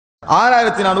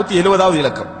6470வது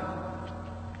இலக்கம்.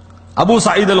 Abu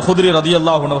Zayed அல் குத்ரி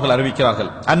ரலியல்லாஹு அன்ஹு அவர்கள் அறிவிக்கிறார்கள்,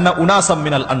 அன்ன உனாசம்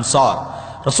மினல் அன்சார்,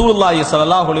 ரசூலுல்லாஹி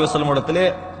ஸல்லல்லாஹு அலைஹி வஸல்லம் இடத்திலே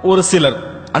ஒரு சிலர்,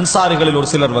 அன்சாரிகளில் ஒரு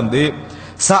சிலர் வந்து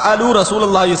சஅலு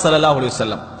ரசூலுல்லாஹி ஸல்லல்லாஹு அலைஹி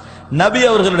வஸல்லம், நபி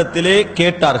அவர்களிடத்திலே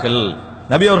கேட்டார்கள்.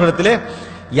 நபி அவர்களிடத்திலே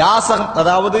யாசகம்,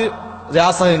 அதாவது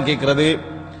யாசகம் கேட்கிறது,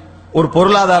 ஒரு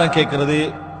பொருளாதாரம் கேட்கிறது,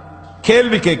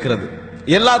 கேள்வி கேட்கிறது,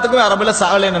 எல்லாத்துக்குமே அரபில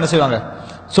சஅல் என்ன செய்வாங்க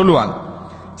சொல்லுவாங்க.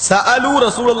 சஅலு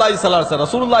ரசூலுல்லாஹி ஸல்லல்லாஹு அலைஹி வஸல்லம்,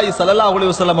 ரசூலுல்லாஹி ஸல்லல்லாஹு அலைஹி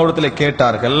வஸல்லம் அவர்களிடத்திலே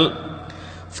கேட்டார்கள்.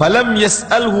 ஃபலம்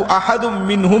யஸ்அல்ஹு அஹதும்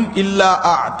மின்ஹும் இல்லா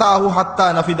அஅதாஹு ஹத்தா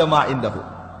நஃபித மா இன்தஹு.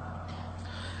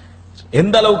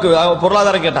 எந்த அளவுக்கு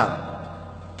பொருளாதாரம் கேட்டாங்க,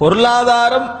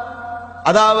 பொருளாதாரம்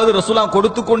அதாவது ரசூலுல்லாஹ்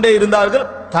கொடுத்து கொண்டே இருந்தார்கள்.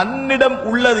 தன்னிடம்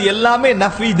உள்ளது எல்லாமே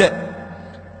நஃபித,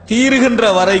 தீருகின்ற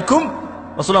வரைக்கும்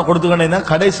ரசூலுல்லாஹ் கொடுத்துக்கொண்டே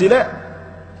இருந்தாங்க. கடைசியில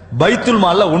பைத்துல்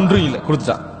மால்ல ஒன்றும் இல்லை,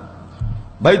 கொடுத்துட்டான்.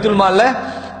 பைத்துல் மால்ல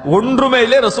ஒன்றுமே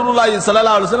இல்லை, ரசூலுல்லாஹி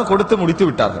ஸல்லல்லாஹு அலைஹி வஸல்லம் கொடுத்து முடித்து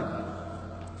விட்டார்கள்.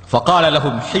 ஃபகால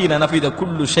லஹும் ஹீன நஃபித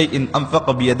குல்லு ஷைஇன்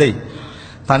அன்ஃபக பியதை,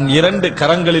 தன் இரண்டு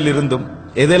கரங்களில் இருந்தும்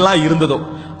எதெல்லாம் இருந்ததோ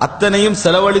அத்தனையும்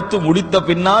செலவழித்து முடித்த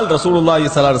பின்னால் ரசூலுல்லாஹி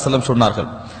ஸல்லல்லாஹு அலைஹி வஸல்லம் சொன்னார்கள்.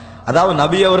 அதாவது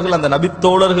நபி அவர்கள் அந்த நபி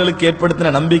தோழர்களுக்கு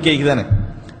ஏற்படுத்தின நம்பிக்கைக்கு தானே,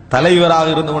 தலைவராக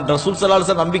இருந்து கொண்ட ரசூல் ஸல்லல்லாஹு அலைஹி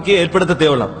வஸல்லம் நம்பிக்கையை ஏற்படுத்த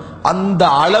தேவையில்லை. அந்த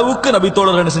அளவுக்கு நபி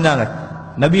தோழர்கள் என்ன செஞ்சாங்க,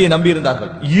 நபியை நம்பி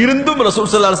இருந்தார்கள். இருந்தும் ரசூல்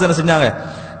ஸல்லல்லாஹு அலைஹி வஸல்லம் என்ன செஞ்சாங்க,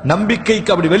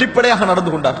 நம்பிக்கைக்கு அப்படி வெளிப்படையாக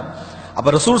நடந்து கொண்டார்கள்.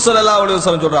 அப்ப ரசூல் ஸல்லல்லாஹு அலைஹி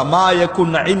வஸல்லம் சொல்றாங்க, மா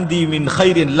யகுன் இன்தி மின்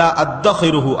கைரின் லா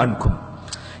அத்தகிருஹு அன்கும்,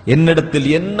 என்னிடத்தில்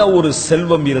என்ன ஒரு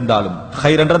செல்வம் இருந்தாலும்,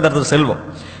 கைர் என்ற செல்வம்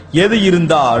எது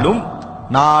இருந்தாலும்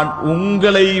நான்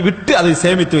உங்களை விட்டு அதை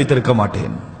சேமித்து வைத்திருக்க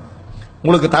மாட்டேன்,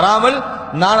 உங்களுக்கு தராமல்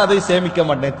நான் அதை சேமிக்க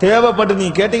மாட்டேன். தேவைப்பட்டு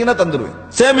நீங்க கேட்டீங்கன்னா தந்துடுவேன்,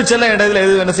 சேமிச்செல்லாம் இடத்துல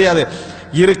எது என்ன செய்யாது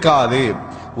இருக்காது.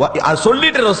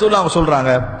 சொல்லிட்டு ரசூலுல்லாஹ்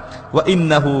சொல்றாங்க, வ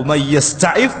இன்னஹு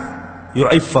மய்யஸ்தஇஃப்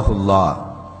யுஇஃபஹுல்லாஹ்,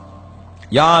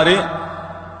 யாரு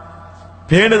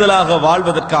பேணுதலாக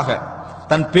வாழ்வதற்காக,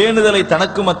 தன் பேணுதலை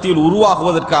தனக்கு மத்தியில்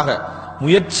உருவாக்குவதற்காக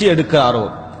முயற்சி எடுக்கிறாரோ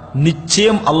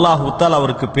நிச்சயம் அல்லாஹ் தஆலா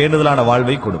அவருக்கு பேணுதலான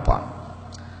வாழ்வை கொடுப்பான்.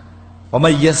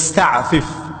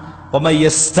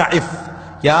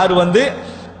 யார் வந்து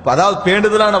அதாவது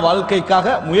பேணுதலான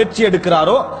வாழ்க்கைக்காக முயற்சி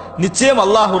எடுக்கிறாரோ நிச்சயம்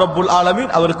அல்லாஹ் ரப்புல்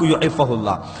ஆலமீன் அவருக்கு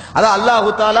யுஇஃபஹுல்லாஹ். அதான் அல்லாஹ்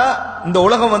தஆலா இந்த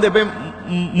உலகம் வந்து எப்பயும்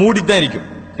மூடித்தான் இருக்கும்,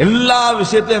 எல்லா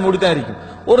விஷயத்திலையும் மூடித்தான் இருக்கும்.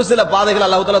 ஒரு சில பாதைகள்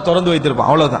அல்லாஹ் தஆலா திறந்து வைத்திருப்பான்,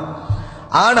 அவ்வளவுதான்.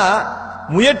 ஆனா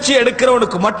முயற்சி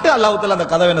எடுக்கிறவனுக்கு மட்டும் அல்லாஹ் தஆலா அந்த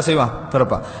கதவை என்ன செய்வான்,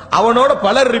 திறப்பான். அவனோட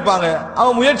பலர் இருப்பாங்க,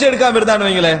 அவன் முயற்சி எடுக்காம இருந்தான்னு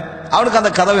வைங்களே, அவனுக்கு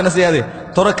அந்த கதவை என்ன செய்யாது,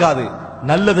 திறக்காது.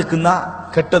 நல்லதுக்கும் தான்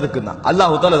கெட்டதுக்கும் தான்.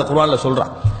 அல்லாஹ் தஆலா இந்த குர்ஆன்ல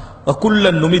சொல்றான்,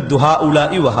 வகுல்லன் நுமித்து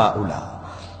ஹாஉலாஇ வஹாஉலா,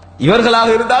 இவர்களாக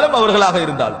இருந்தாலும் அவர்களாக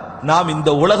இருந்தாலும் நாம் இந்த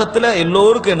உலகத்துல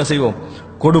எல்லோருக்கும் என்ன செய்வோம்,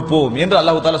 கொடுப்போம் என்று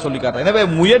அல்லாஹ் தஆலா சொல்லி காட்டுறான். எனவே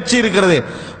முயற்சி இருக்கிறது,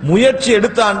 முயற்சி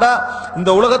எடுத்தாண்டா இந்த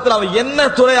உலகத்தில் அவன் என்ன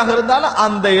துறையாக இருந்தாலும்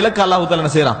அந்த இலக்கு அல்லாஹ் தஆலா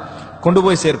என்ன செய்யறான், கொண்டு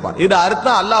போய் சேர்ப்பான். இது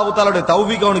அர்த்தம் அல்லாஹ் தஆலாவுடைய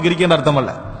தௌஃபீக் அவனுக்கு இருக்கின்ற அர்த்தம்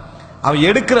அல்ல, அவன்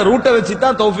எடுக்கிற ரூட்டை வச்சு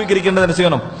தான் தௌஃபீக் இருக்கின்றதை என்ன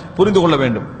செய்யணும், புரிந்து கொள்ள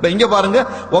வேண்டும். இங்க பாருங்க,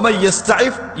 வமை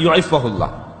யஸ்தஇஃப்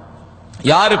யுஇஃபஹுல்லாஹ்,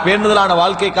 யாரு பேணுதலான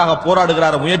வாழ்க்கைக்காக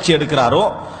போராடுகிறாரோ முயற்சி எடுக்கிறாரோ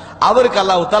அவருக்கு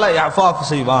அல்லாஹ் தஆலா இஃபாஃப்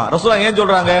செய்வான். ரசூலுல்லாஹ் ஏன்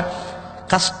சொல்றாங்க,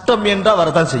 கஷ்டம் என்றா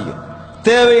வரத்தான் செய்யும்,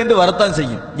 தேவை என்று வரத்தான்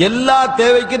செய்யும். எல்லா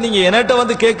தேவைக்கும் நீங்க என்கிட்ட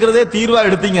வந்து கேட்கிறதே தீர்வா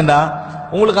எடுத்தீங்கன்னா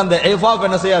உங்களுக்கு அந்த இஃபாஃப்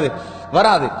என்ன செய்யாது,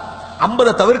 வராது.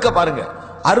 50 தவிர்க்க பாருங்க,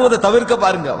 60 தவிர்க்க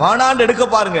பாருங்க, வானாண்டு எடுக்க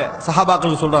பாருங்க.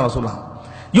 சஹாபாக்களுக்கு சொல்றாங்க ரசூலுல்லாஹ்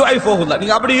யுஇஃபஹுல்லாஹ்,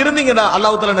 நீங்க அப்படி இருந்தீங்கன்னா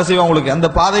அல்லாஹ் தஆலா என்ன செய்வான், உங்களுக்கு அந்த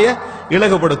பாதையை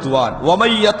இலகுபடுத்துவான்.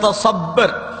 வமை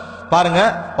யதஸப்பர், பாருங்க,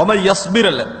 வமை யஸ்பிர்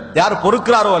அல்ல, யார்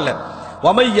பொறுக்கிறாரோ அல்ல,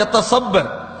 வமை யதஸப்பர்,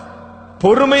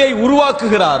 பொறுமையை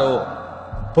உருவாக்குகிறாரோ,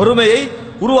 பொறுமையை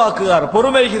உருவாக்குகிறார்.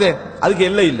 பொறுமைக்குதே அதுக்கு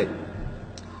எல்லை இல்லை.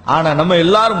 ஆனா நம்ம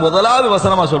எல்லாரும் முதலாவது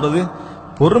வசனமா சொல்றது,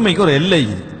 பொறுமைக்கு ஒரு எல்லை.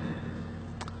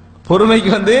 பொறுமைக்கு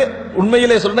வந்து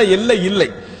உண்மையிலே சொன்னா எல்லை இல்லை.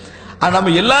 ஆனா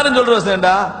நம்ம எல்லாரும் சொல்ற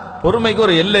வசனம்டா, பொறுமைக்கு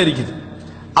ஒரு எல்லை இருக்குது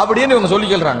அப்படின்னு இவங்க சொல்லி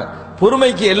கேள்றாங்க.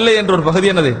 பொறுமைக்கு எல்லை என்ற ஒரு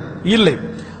பகுதி என்னது இல்லை.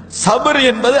 சபர்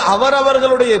என்பது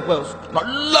அவரவர்களுடைய,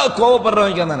 நல்லா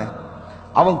கோபப்படுறவங்க தானே,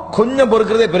 அவன் கொஞ்சம்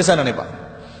பொறுக்கிறதே பெருசா நினைப்பான்,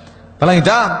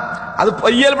 பழகிட்டா அது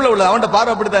இயல்புல உள்ள அவன்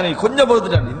பார்வை அப்படித்தானே, கொஞ்சம்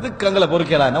பொறுத்துட்டான், இதுக்கு அங்கே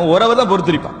பொறுக்கலாம், ஒரவர் தான்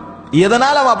பொறுத்திருப்பான்.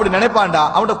 எதனால அவன் அப்படி நினைப்பான்டா,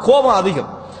 அவனோட கோபம் அதிகம்.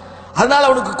 அதனால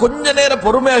அவனுக்கு கொஞ்ச நேரம்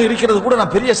பொறுமையாக இருக்கிறது கூட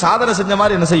நான் பெரிய சாதனை செஞ்ச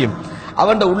மாதிரி என்ன செய்யும்,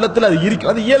 அவன் உள்ளத்துல அது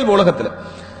இருக்கும், அது இயல்பு உலகத்துல.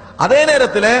 அதே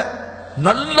நேரத்துல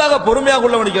நல்லாக பொறுமையாக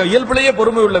உள்ளவனுக்கு இயல்புலேயே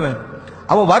பொறுமை உள்ளவன்,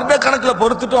 அவன் வருட கணக்குல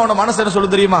பொறுத்துட்டு அவன மனசு என்ன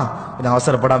சொல்லு தெரியுமா,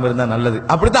 அவசரப்படாம இருந்தா நல்லது,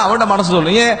 அப்படித்தான் அவனோட மனசு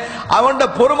சொல்லும். ஏன், அவனோட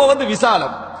பொறுமை வந்து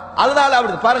விசாலம். அதனால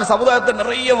அப்படி பாருங்க, சமுதாயத்தை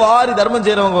நிறைய வாரி தர்மம்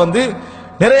செய்யறவங்க வந்து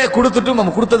நிறைய கொடுத்துட்டும்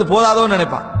நம்ம கொடுத்தது போதாதோன்னு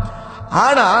நினைப்பான்.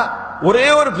 ஆனா ஒரே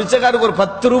ஒரு பிச்சைக்காருக்கு ஒரு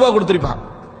 10 ரூபாய் கொடுத்திருப்பான்,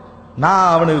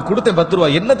 நான் அவனுக்கு கொடுத்தேன் 10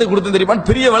 ரூபாய், என்னத்தை கொடுத்தேன் தெரியுமா,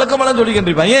 பெரிய விளக்கமெல்லாம்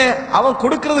சொல்லிக்கிட்டு இருப்பான். ஏன், அவன்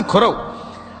கொடுக்கிறது குறவு.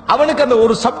 அவனுக்கு அந்த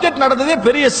ஒரு சப்ஜெக்ட் நடந்ததே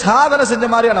பெரிய சாதனை செஞ்ச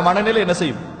மாதிரியான மனநிலை என்ன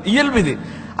செய்யும், இயல்பு இது.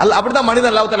 அல்ல அப்படிதான் மனிதன்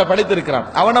அல்லாஹ் தஆலா படைத்திருக்கிறான்.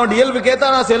 அவன் இயல்புக்கு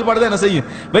ஏத்தான செயல்பாடு என்ன செய்யும்,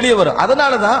 வெளியே வரும்.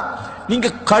 அதனாலதான் நீங்க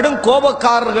கடும்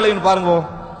கோபக்காரர்களை பாருங்க,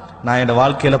 நான் என்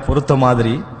வாழ்க்கையில பொறுத்த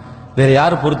மாதிரி வேற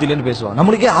யாரும் பொறுத்தில்லைன்னு பேசுவான்.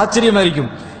 நம்மளுக்கே ஆச்சரியமா இருக்கும்,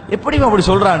 எப்படி அப்படி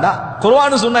சொல்றான்டா.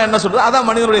 குர்ஆன் சொன்னா என்ன சொல்றது, அதான்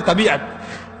மனிதனுடைய தபியத்.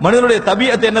 மனிதனுடைய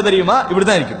தபியத் என்ன தெரியுமா,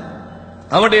 இப்படிதான் இருக்கும்.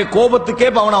 அவனுடைய கோபத்துக்கே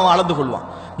அவன் அளந்து கொள்வான்.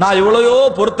 நான் எவ்வளவோ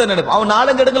பொறுத்த நினைப்பான். அவன்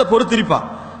 4-5 இடங்களை பொறுத்திருப்பான்.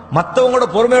 மற்றவங்களோட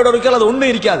பொறுமையோட இருக்காது, அது ஒண்ணு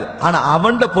இருக்காது. ஆனா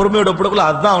அவன் பொறுமையோட ஒப்பிடக்குள்ள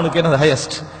அதுதான் அவனுக்கு என்ன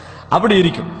ஹையஸ்ட் அப்படி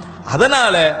இருக்கும்.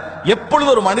 அதனால எப்பொழுது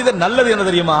ஒரு மனிதன் நல்லது என்ன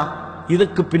தெரியுமா,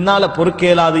 இதுக்கு பின்னால பொறுக்க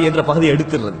இயலாது என்ற பகுதியை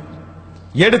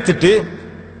எடுத்துட்டு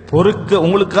பொறுக்க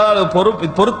உங்களுக்காக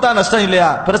பொறுத்தா நஷ்டம் இல்லையா,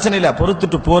 பிரச்சனை இல்லையா,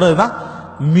 பொறுத்துட்டு போறதுதான்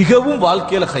மிகவும்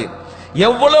வாழ்க்கையில ஹைர்.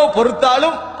 எவ்வளவு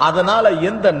பொறுத்தாலும் அதனால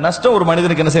எந்த நஷ்டம் ஒரு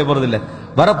மனிதனுக்கு என்ன செய்ய போறது இல்லை,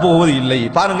 வரப்போவது இல்லை.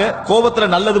 பாருங்க, கோபத்துல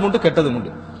நல்லதும் உண்டு கெட்டதும்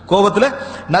உண்டு. கோபத்துல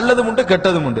நல்லதும் உண்டு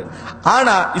கெட்டதும் உண்டு.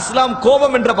 ஆனா இஸ்லாம்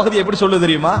கோபம் என்ற பகுதி எப்படி சொல்லுது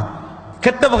தெரியுமா,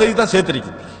 கெட்ட பகுதி தான்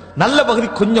சேர்த்திருக்கு, நல்ல பகுதி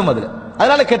கொஞ்சம் அதுல.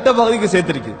 அதனால கெட்ட பகுதிக்கு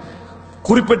சேர்த்திருக்கு.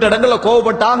 குறிப்பிட்ட இடங்கள்ல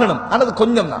கோபப்பட்டு ஆகணும், ஆனா அது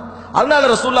கொஞ்சம் தான். அதனால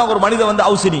ரசூலுல்லாஹ் ஒரு மனிதன் வந்து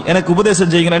அவுசினி எனக்கு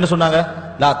உபதேசம் செய்யுங்க என்ன சொன்னாங்க,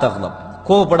 லா தக்லப்,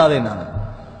 கோபப்படாதே.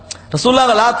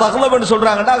 ரசூலுல்லாஹ் லா தக்லப் என்று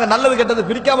சொல்றாங்கடா, அங்க நல்லது கெட்டது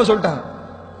பிரிக்காம சொல்லிட்டாங்க,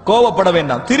 கோபப்பட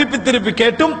வேண்டாம். திருப்பி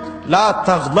கேட்டும் லா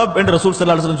தக்லப் என்று ரசூல்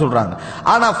ஸல்லல்லாஹு அலைஹி வஸல்லம் சொல்றாங்க.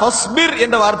 ஆனா ஃபஸ்பிர்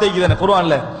என்ற வார்த்தைக்கு தானே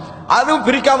குர்ஆன்ல அதுவும்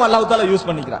பிரிக்காம அல்லாஹ் தஆலா யூஸ்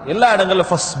பண்ணிக்கிறான் எல்லா இடங்கள்ல.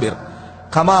 ஃபஸ்பிர்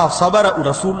கமா சபர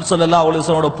ரசூல் ஸல்லல்லாஹு அலைஹி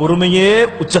வஸல்லம் பொறுமையே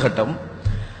உச்சகட்டம்.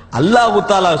 அல்லாஹ்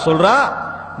தஆலா சொல்றான்,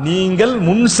 நீங்கள்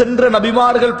முன் சென்ற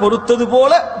நபிமார்கள் பொறுத்தது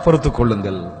போல பொறுத்துக்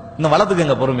கொள்ளுங்கள். இன்னும்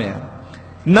வளர்த்துக்கங்க பொறுமையை,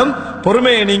 இன்னும்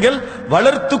பொறுமையை நீங்கள்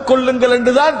வளர்த்துக் கொள்ளுங்கள்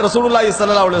என்றுதான் ரசூலுல்லாஹி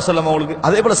ஸல்லல்லாஹு அலைஹி வஸல்லம் அவங்களுக்கு.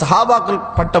 அதே போல சஹாபாக்கள்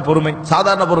பட்ட பொறுமை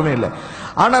சாதாரண பொறுமை இல்லை.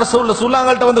 ஆனா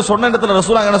ரசூலுல்லாஹ்கிட்ட வந்து சொன்ன இடத்துல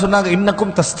ரசூலுல்லாஹ் என்ன சொன்னாங்க,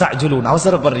 இன்னக்கும் தஸ்தஅஜிலூன்,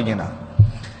 அவசரப்படுறீங்க.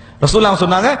 ரசூலுல்லாஹ்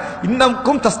சொன்னாங்க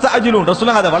இன்னக்கும் தஸ்தஅஜிலூன்.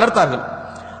 ரசூலுல்லாஹ் அதை வளர்த்தார்கள்,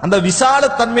 அந்த விசால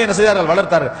தன்மை என்ன செய்தார்கள்,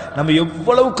 வளர்த்தார்கள். நம்ம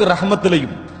எவ்வளவுக்கு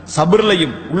ரஹமத்திலையும்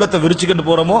சபர்லையும் உள்ளத்தை விரிச்சுக்கிட்டு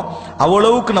போறோமோ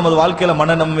அவ்வளவுக்கு நமது வாழ்க்கையில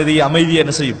மன நிம்மதி அமைதியை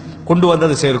என்ன செய்யும், கொண்டு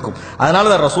வந்தது சேர்க்கும்.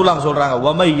 அதனாலதான் ரசூலுல்லாஹ் சொல்றாங்க,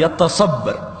 வமை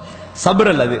யத்தஸப்பர், சபர்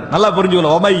அல்லது நல்லா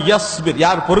புரிஞ்சுக்கணும், வமை யஸ்பிர்,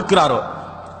 யார் பொறுக்கிறாரோ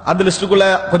அந்த லிஸ்டுக்குள்ள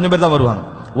கொஞ்சம் பேர் தான் வருவாங்க.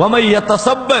 வமை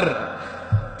யத்தஸப்பர்,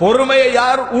 பொறுமையை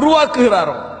யார்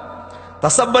உருவாக்குகிறாரோ,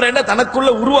 தசப்பர் என்ன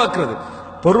தனக்குள்ள உருவாக்குறது,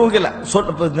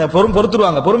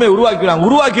 பொறுத்துருவாங்க, பொறுமையை உருவாக்கிடுவாங்க.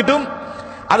 உருவாக்கிட்டும்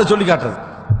அதை சொல்லி காட்டுறது.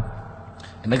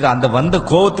 எனக்கு அந்த வந்த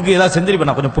கோபத்துக்கு ஏதாவது செஞ்சிருப்பேன்,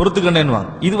 நான் கொஞ்சம் பொறுத்துக்கணுவாங்க.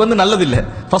 இது வந்து நல்லது இல்ல.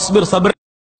 ஃபஸ்பிர் சப்ர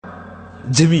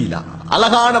ஜமீலா,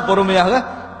 அழகான பொறுமையாக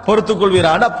பொறுத்துக்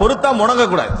கொள்வீரா. பொறுத்தா முணங்க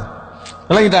கூடாது,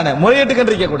 விளங்கிட்டானே, முறையீட்டு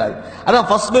கண்டிருக்க கூடாது. அதான்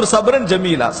ஃபஸ்பிர் சப்ரன்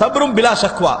ஜமீலா, சப்ரும் பிலா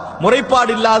ஷக்வா,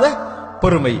 முறைப்பாடு இல்லாத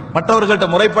பொறுமை, மற்றவர்கள்ட்ட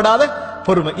முறைப்படாத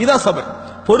பொறுமை, இதான் சபர்.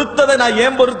 பொறுத்ததை நான்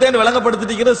ஏன் பொறுத்தேன்னு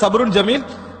விளங்கப்படுத்திட்டு சபருன் ஜமீல்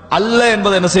அல்ல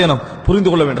என்பதை என்ன செய்யணும், புரிந்து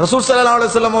கொள்ள வேண்டும். ரசூல் ஸல்லல்லாஹு அலைஹி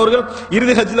வஸல்லம் அவர்கள்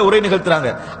இறுதி ஹஜ்ல உரை நிகழ்த்துறாங்க.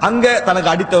 அங்க தனக்கு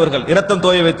அடித்தவர்கள், இரத்தம்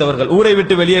தோய வைத்தவர்கள், ஊரை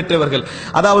விட்டு வெளியேற்றவர்கள்,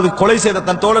 அதாவது கொலை செய்த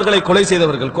தன் தோழர்களை கொலை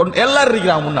செய்தவர்கள் எல்லாரும்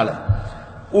இருக்கிறாங்க முன்னால.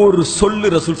 ஒரு சொல்லு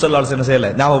ரசூல் ஸல்லல்லாஹு அலைஹி வஸல்லம்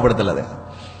செய்யல, ஞாபகப்படுத்தல.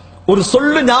 ஒரு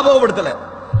சொல்லு ஞாபகப்படுத்தல.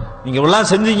 நீங்க எல்லாம்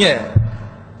செஞ்சீங்க,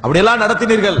 அப்படியெல்லாம்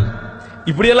நடத்தினீர்கள்,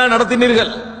 இப்படியெல்லாம்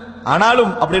நடத்தினீர்கள்,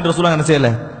 ஆனாலும் அப்படின்னு ரசூலுல்லாஹ் என்ன செய்யல,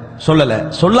 சொல்லல.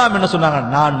 சொல்லாம என்ன சொன்னாங்க,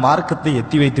 நான் மார்க்கத்தை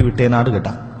எத்தி வைத்து விட்டேனான்னு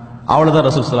கேட்டான். அவ்வளவுதான்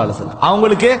ரசூல் ஸல்லல்லாஹு அலைஹி வஸல்லம்.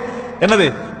 அவங்களுக்கு என்னது,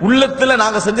 உள்ளத்துல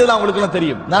நாங்க செஞ்சது அவங்களுக்கு எல்லாம்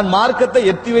தெரியும். நான் மார்க்கத்தை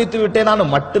எத்தி வைத்து விட்டேனான்னு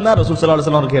மட்டும்தான் ரசூல் ஸல்லல்லாஹு அலைஹி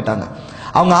வஸல்லம் கேட்டாங்க.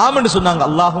 அவங்க ஆமென்னு சொன்னாங்க,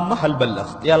 அல்லாஹும்ம ஹல்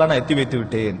பல்லக், யா அல்லாஹ் நான் எத்தி வைத்து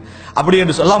விட்டேன் அப்படி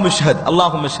என்று அல்லாஹும்ம ஷஹத்,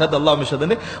 அல்லாஹும்ம ஷஹத், அல்லாஹும்ம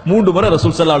ஷஹத் 3 முறை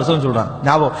ரசூல் ஸல்லல்லாஹு அலைஹி வஸல்லம் சொல்றாங்க.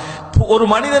 ஞாபகம், ஒரு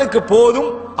மனிதனுக்கு போதும்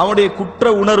அவனுடைய குற்ற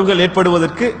உணர்வுகள்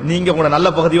ஏற்படுவதற்கு நீங்க உங்களோட நல்ல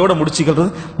பகுதியோட முடிச்சுக்கிறது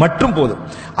மற்றும் போதும்.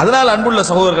 அதனால் அன்புள்ள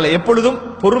சகோதரர்களை, எப்பொழுதும்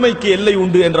பொறுமைக்கு எல்லை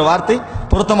உண்டு என்ற வார்த்தை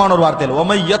பொருத்தமான ஒரு வார்த்தை.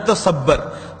 ஒமை யத்தஸப்பர்,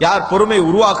 யார் பொறுமை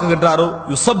உருவாக்குகின்றாரோ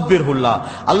யுஸப்பிர்ஹுல்லாஹ்,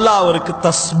 அல்லாஹ் அவருக்கு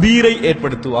தஸ்பீரை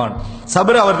ஏற்படுத்துவான்,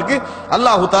 சபர் அவருக்கு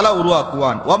அல்லாஹ் தஆலா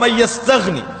உருவாக்குவான். வமை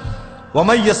யஸ்தக்னி,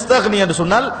 வமை யஸ்தக்னி என்று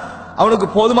சொன்னால் அவனுக்கு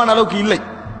போதுமான அளவுக்கு இல்லை,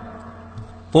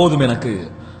 போதும் எனக்கு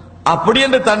அப்படி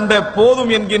என்று தந்த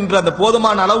போதும் என்கின்ற அந்த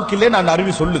போதுமான அளவுக்கு இல்லை நான்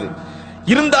அறிவி சொல்லுது.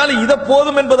 இருந்தாலும் இதை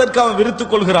போதும் என்பதற்கு அவன்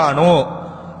விருத்துக் கொள்கிறானோ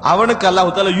அவனுக்கு அல்லாஹ்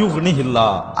தஆலா யுக்னிஹில்லா,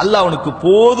 அல்லாஹ் அவனுக்கு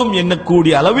போதும்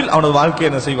எண்ணக்கூடிய அளவில் அவனது வாழ்க்கையை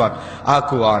என்ன செய்வான்,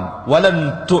 ஆக்குவான். வலன்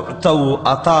துஅதவு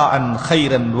அதாஅன்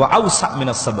கைரன் வ அவ்ஸஅ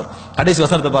மினஸ் ஸப்ர். கடைசி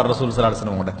வசனத்தை பார் ரசூல் ஸல்லல்லாஹு அலைஹி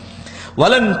வஸல்லம்.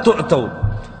 வலன் துஅதவு,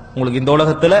 உங்களுக்கு இந்த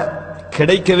உலகத்துல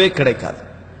கிடைக்கவே கிடைக்காது,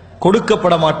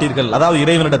 கொடுக்கப்பட மாட்டீர்கள். அதாவது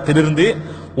இறைவனிடத்திலிருந்து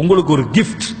உங்களுக்கு ஒரு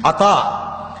கிஃப்ட், அதா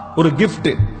ஒரு கிஃப்ட்,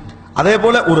 அதே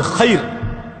போல ஒரு ஹைர்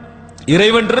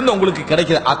இறைவனிலிருந்து உங்களுக்கு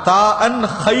கிடைக்கிறது. அதாஅன்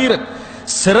கைரன்,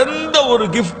 சிறந்த ஒரு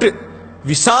கிஃப்ட்,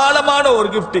 விசாலமான ஒரு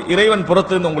கிஃப்ட் இறைவன்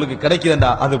புறத்திலிருந்து உங்களுக்கு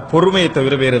கிடைக்குதுண்டா அது பொறுமையை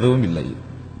தவிர வேற எதுவும் இல்லை.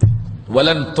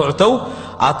 வலன் துஅதவு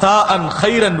அதாஅன்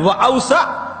கைரன் வ அவ்ஸஅ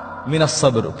மினஸ்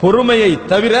ஸப்ர், பொறுமையை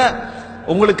தவிர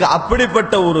உங்களுக்கு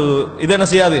அப்படிப்பட்ட ஒரு இது என்ன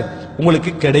செய்யாது,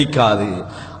 உங்களுக்கு கிடைக்காது.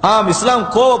 இஸ்லாம்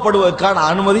கோவப்படுவதற்கான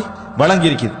அனுமதி வழங்கி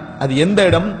இருக்குது. அது எந்த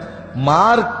இடம்?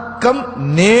 மார்க்கம்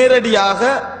நேரடியாக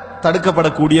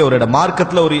தடுக்கப்படக்கூடிய ஒரு இடம்,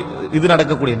 மார்க்கத்தில் ஒரு இது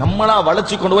நடக்கக்கூடிய, நம்மளா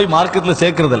வளர்ச்சி கொண்டு போய் மார்க்கத்தில்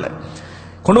சேர்க்கறது இல்லை.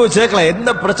 கொண்டு போய் சேர்க்கலாம், எந்த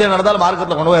பிரச்சனை நடந்தாலும்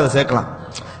மார்க்கத்தில் கொண்டு போய் அதை சேர்க்கலாம்.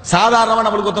 சாதாரணமா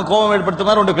நம்மளுக்கு ஒருத்தன் கோபம் ஏற்படுத்த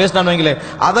மாதிரி ஒன்று பேசினான்னு வைங்களே,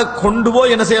 அதை கொண்டு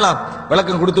போய் என்ன செய்யலாம்,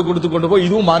 விளக்கம் கொடுத்து கொண்டு போய்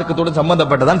இதுவும் மார்க்கத்தோடு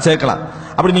சம்பந்தப்பட்டதான் சேர்க்கலாம்.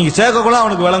 அப்படி நீங்க சேர்க்கக்குள்ள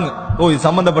அவனுக்கு விளங்கு, ஓ இது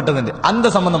சம்பந்தப்பட்டது.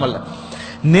 அந்த சம்பந்தம் அல்ல,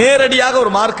 நேரடியாக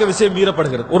ஒரு மார்க்க விஷயம்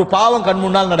மீறப்படுகிறது. ஒரு பாவம் கண்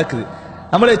முன்னால் நடக்குது,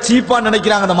 நம்மளே சீப்பா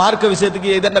நினைக்கிறாங்க, அந்த மார்க்க விஷயத்துக்கு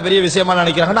இது என்ன பெரிய விஷயமா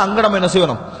நினைக்கிறாங்கன்னா அங்க நம்ம என்ன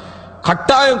செய்யணும்,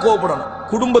 கட்டாயம் கோவப்படணும்.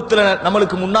 குடும்பத்துல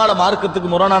நம்மளுக்கு முன்னால மார்க்கத்துக்கு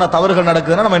முரணான தவறுகள்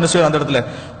நடக்குதுன்னா நம்ம என்ன செய்யணும், அந்த இடத்துல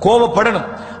கோவப்படணும்.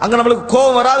 அங்க நம்மளுக்கு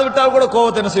கோவம் வராது விட்டால் கூட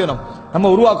கோவத்தை என்ன செய்யணும், நம்ம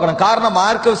உருவாக்கணும். காரணம்,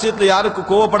 மார்க்க விஷயத்துல யாருக்கு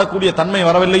கோவப்படக்கூடிய தன்மை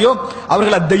வரவில்லையோ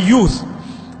அவர்கள் அந்த யூஸ்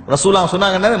ரசூலா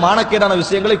சொன்னாங்க, மானக்கேடான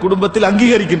விஷயங்களை குடும்பத்தில்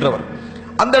அங்கீகரிக்கின்றவர்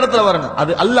அந்த இடத்துல வரணும்.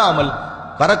 அது அல்லாமல்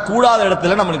வரக்கூடாத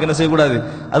இடத்துல நம்மளுக்கு என்ன செய்யக்கூடாது,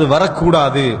 அது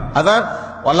வரக்கூடாது. அதான்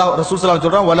அல்லாஹ் ரசூல் ஸல்லல்லாஹு அலைஹி வஸல்லம்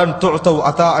சொல்றாங்க, வலன் துஅது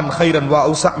அதான் கைரன் வ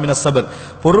அவ்ஸா மினஸ் ஸப்ர்,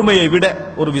 பொறுமையை விட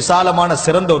ஒரு விசாலமான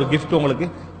சிறந்த ஒரு gift உங்களுக்கு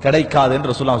கிடைக்காது என்று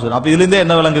ரசூலுல்லாஹ் சொல்றாங்க. அப்ப இதிலிருந்தே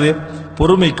என்ன விளங்குது,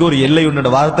 பொறுமைக்கு ஒரு எல்லை உள்ள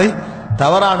வார்த்தை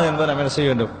தவறானது என்பதை நம்ம என்ன செய்ய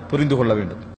வேண்டும், புரிந்து கொள்ள வேண்டும்.